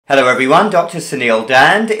Hello everyone, Dr. Suneel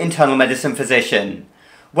Dhand, internal medicine physician.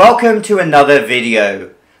 Welcome to another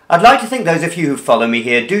video. I'd like to think those of you who follow me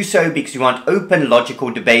here do so because you want open,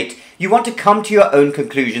 logical debate, you want to come to your own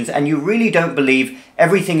conclusions, and you really don't believe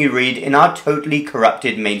everything you read in our totally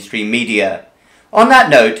corrupted mainstream media. On that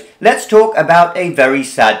note, let's talk about a very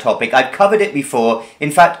sad topic. I've covered it before.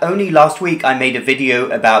 In fact, only last week I made a video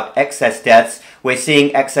about excess deaths. We're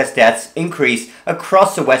seeing excess deaths increase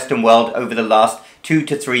across the Western world over the last 2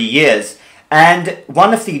 to 3 years. And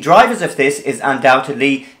one of the drivers of this is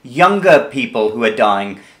undoubtedly younger people who are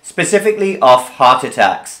dying, specifically of heart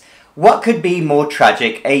attacks. What could be more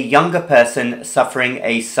tragic? A younger person suffering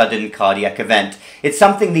a sudden cardiac event. It's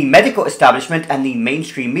something the medical establishment and the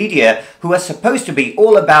mainstream media, who are supposed to be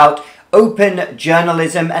all about open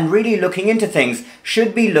journalism and really looking into things,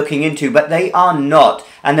 should be looking into, but they are not.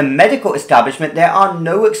 And the medical establishment, there are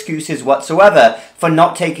no excuses whatsoever for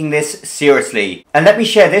not taking this seriously. And let me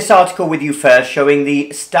share this article with you first, showing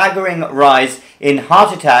the staggering rise in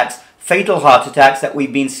heart attacks, fatal heart attacks that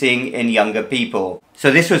we've been seeing in younger people.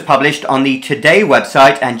 So this was published on the Today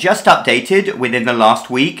website and just updated within the last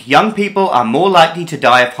week. Young people are more likely to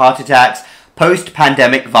die of heart attacks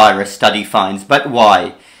post-pandemic virus, study finds. But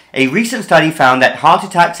why? A recent study found that heart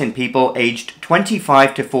attacks in people aged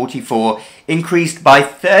 25 to 44 increased by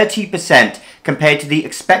 30% compared to the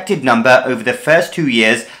expected number over the first 2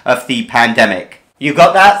 years of the pandemic. You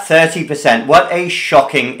got that? 30%. What a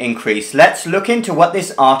shocking increase. Let's look into what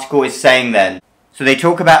this article is saying then. So they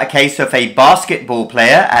talk about a case of a basketball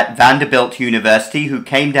player at Vanderbilt University who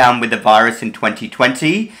came down with the virus in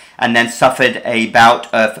 2020 and then suffered a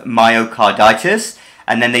bout of myocarditis.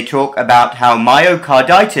 And then they talk about how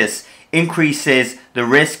myocarditis increases the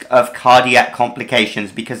risk of cardiac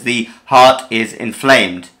complications because the heart is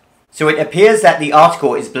inflamed. So it appears that the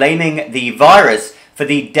article is blaming the virus for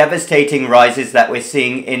the devastating rises that we're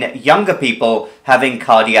seeing in younger people having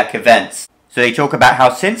cardiac events. So they talk about how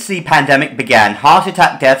since the pandemic began, heart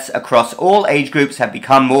attack deaths across all age groups have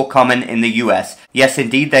become more common in the US. Yes,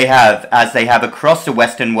 indeed they have, as they have across the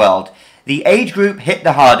Western world. The age group hit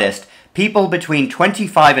the hardest, people between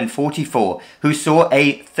 25 and 44, who saw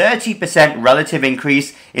a 30% relative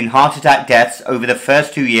increase in heart attack deaths over the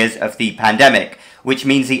first 2 years of the pandemic, which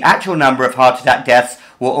means the actual number of heart attack deaths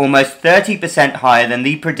were almost 30% higher than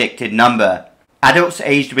the predicted number. Adults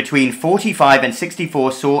aged between 45 and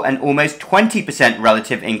 64 saw an almost 20%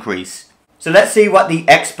 relative increase. So let's see what the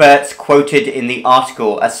experts quoted in the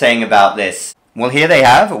article are saying about this. Well, here they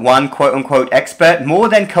have one quote-unquote expert, more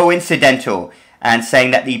than coincidental, and saying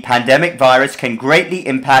that the pandemic virus can greatly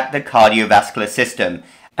impact the cardiovascular system.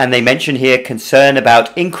 And they mention here concern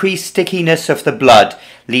about increased stickiness of the blood,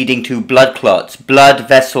 leading to blood clots, blood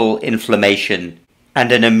vessel inflammation,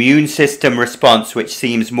 and an immune system response which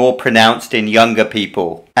seems more pronounced in younger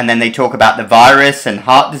people. And then they talk about the virus and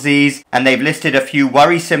heart disease, and they've listed a few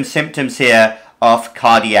worrisome symptoms here of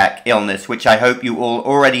cardiac illness, which I hope you all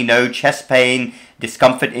already know: chest pain,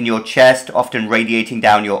 discomfort in your chest, often radiating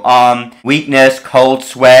down your arm, weakness, cold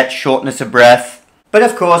sweat, shortness of breath. But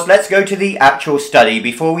of course, let's go to the actual study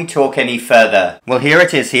before we talk any further. Well, here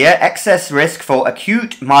it is here. Excess risk for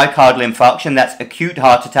acute myocardial infarction, that's acute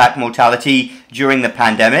heart attack mortality during the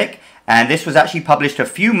pandemic. And this was actually published a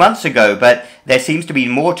few months ago, but there seems to be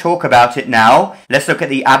more talk about it now. Let's look at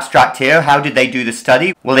the abstract here. How did they do the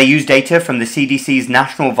study? Well, they used data from the CDC's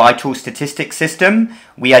National Vital Statistics System.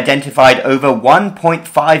 We identified over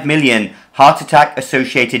 1.5 million heart attack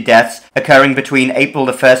associated deaths occurring between April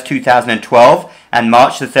the 1st, 2012 and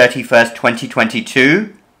March the 31st,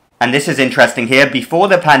 2022. And this is interesting here. Before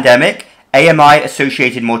the pandemic, AMI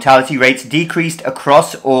associated mortality rates decreased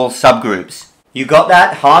across all subgroups. You got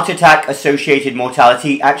that? Heart attack associated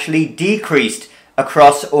mortality actually decreased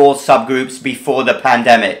across all subgroups before the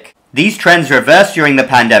pandemic. These trends reversed during the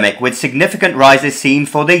pandemic, with significant rises seen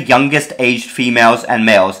for the youngest aged females and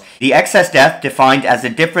males. The excess death, defined as the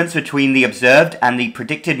difference between the observed and the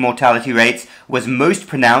predicted mortality rates, was most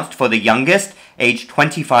pronounced for the youngest, aged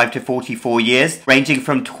 25 to 44 years, ranging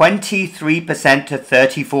from 23% to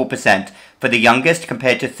 34% for the youngest,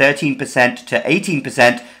 compared to 13% to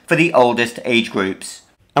 18% for the oldest age groups.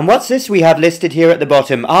 And what's this we have listed here at the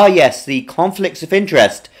bottom? Ah yes, the conflicts of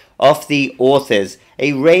interest of the authors.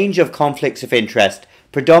 A range of conflicts of interest,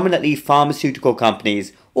 predominantly pharmaceutical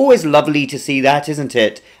companies. Always lovely to see that, isn't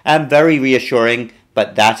it? And very reassuring,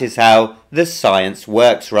 but that is how the science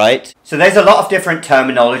works, right? So there's a lot of different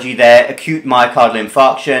terminology there: acute myocardial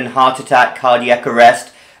infarction, heart attack, cardiac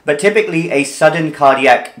arrest. But typically a sudden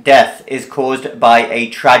cardiac death is caused by a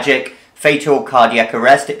tragic fatal cardiac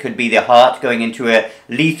arrest. It could be the heart going into a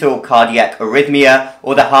lethal cardiac arrhythmia,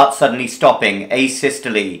 or the heart suddenly stopping,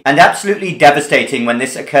 asystole. And absolutely devastating when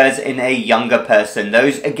this occurs in a younger person.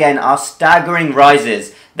 Those, again, are staggering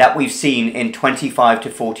rises that we've seen in 25 to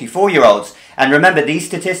 44-year-olds. And remember, these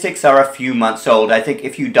statistics are a few months old. I think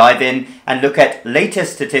if you dive in and look at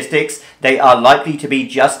latest statistics, they are likely to be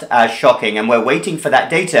just as shocking. And we're waiting for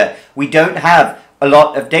that data. We don't have a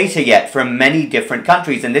lot of data yet from many different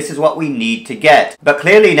countries, and this is what we need to get. But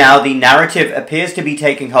clearly now the narrative appears to be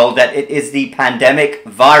taking hold that it is the pandemic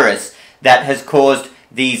virus that has caused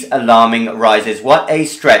these alarming rises. What a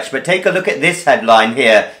stretch. But take a look at this headline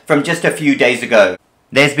here from just a few days ago.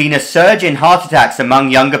 There's been a surge in heart attacks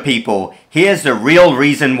among younger people. Here's the real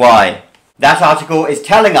reason why. That article is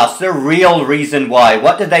telling us the real reason why.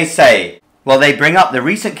 What do they say? Well, they bring up the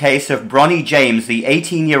recent case of Bronny James, the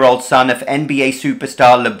 18-year-old son of NBA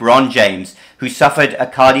superstar LeBron James, who suffered a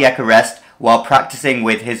cardiac arrest while practicing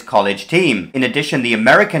with his college team. In addition, the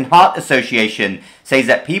American Heart Association says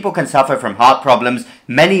that people can suffer from heart problems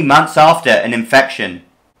many months after an infection.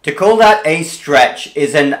 To call that a stretch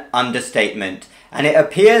is an understatement, and it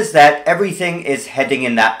appears that everything is heading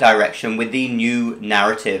in that direction with the new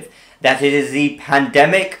narrative, that it is the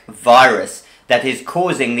pandemic virus that is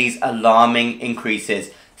causing these alarming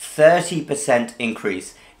increases. 30%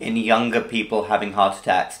 increase in younger people having heart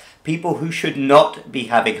attacks. People who should not be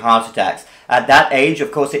having heart attacks. At that age,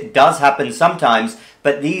 of course, it does happen sometimes,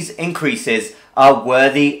 but these increases are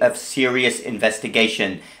worthy of serious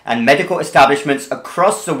investigation. And medical establishments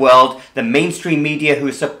across the world, the mainstream media who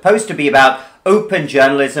are supposed to be about open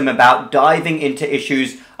journalism, about diving into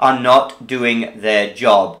issues, are not doing their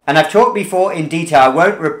job. And I've talked before in detail, I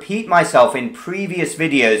won't repeat myself in previous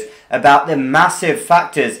videos about the massive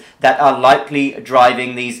factors that are likely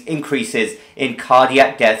driving these increases in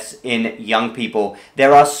cardiac deaths in young people.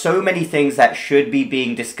 There are so many things that should be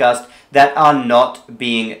being discussed that are not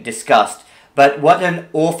being discussed. But what an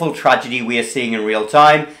awful tragedy we are seeing in real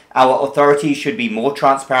time. Our authorities should be more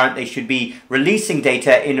transparent. They should be releasing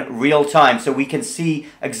data in real time so we can see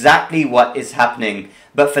exactly what is happening.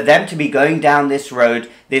 But for them to be going down this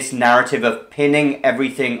road, this narrative of pinning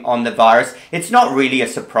everything on the virus, it's not really a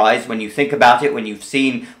surprise when you think about it, when you've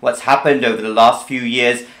seen what's happened over the last few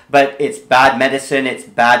years. But it's bad medicine, it's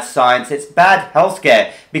bad science, it's bad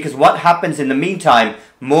healthcare, because what happens in the meantime,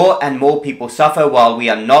 more and more people suffer while we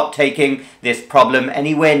are not taking this problem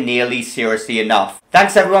anywhere nearly seriously enough.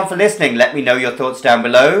 Thanks everyone for listening. Let me know your thoughts down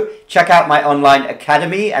below. Check out my online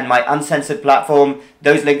academy and my Uncensored platform.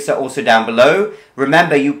 Those links are also down below.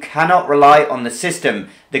 Remember, you cannot rely on the system,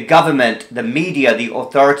 the government, the media, the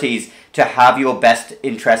authorities to have your best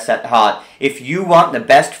interests at heart. If you want the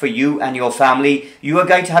best for you and your family, you are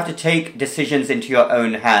going to have to take decisions into your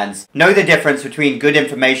own hands. Know the difference between good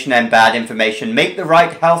information and bad information. Make the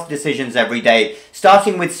right health decisions every day,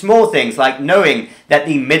 starting with small things like knowing that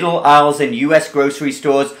the middle aisles in US grocery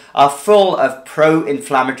stores are full of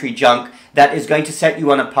pro-inflammatory junk that is going to set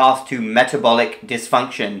you on a path to metabolic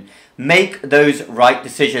dysfunction. Make those right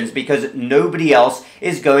decisions because nobody else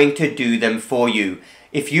is going to do them for you.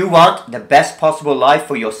 If you want the best possible life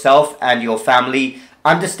for yourself and your family,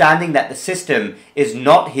 understanding that the system is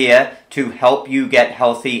not here to help you get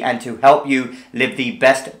healthy and to help you live the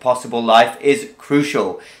best possible life is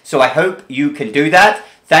crucial. So I hope you can do that.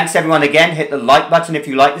 Thanks everyone again. Hit the like button if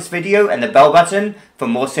you like this video and the bell button for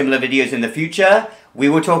more similar videos in the future. We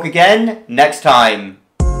will talk again next time.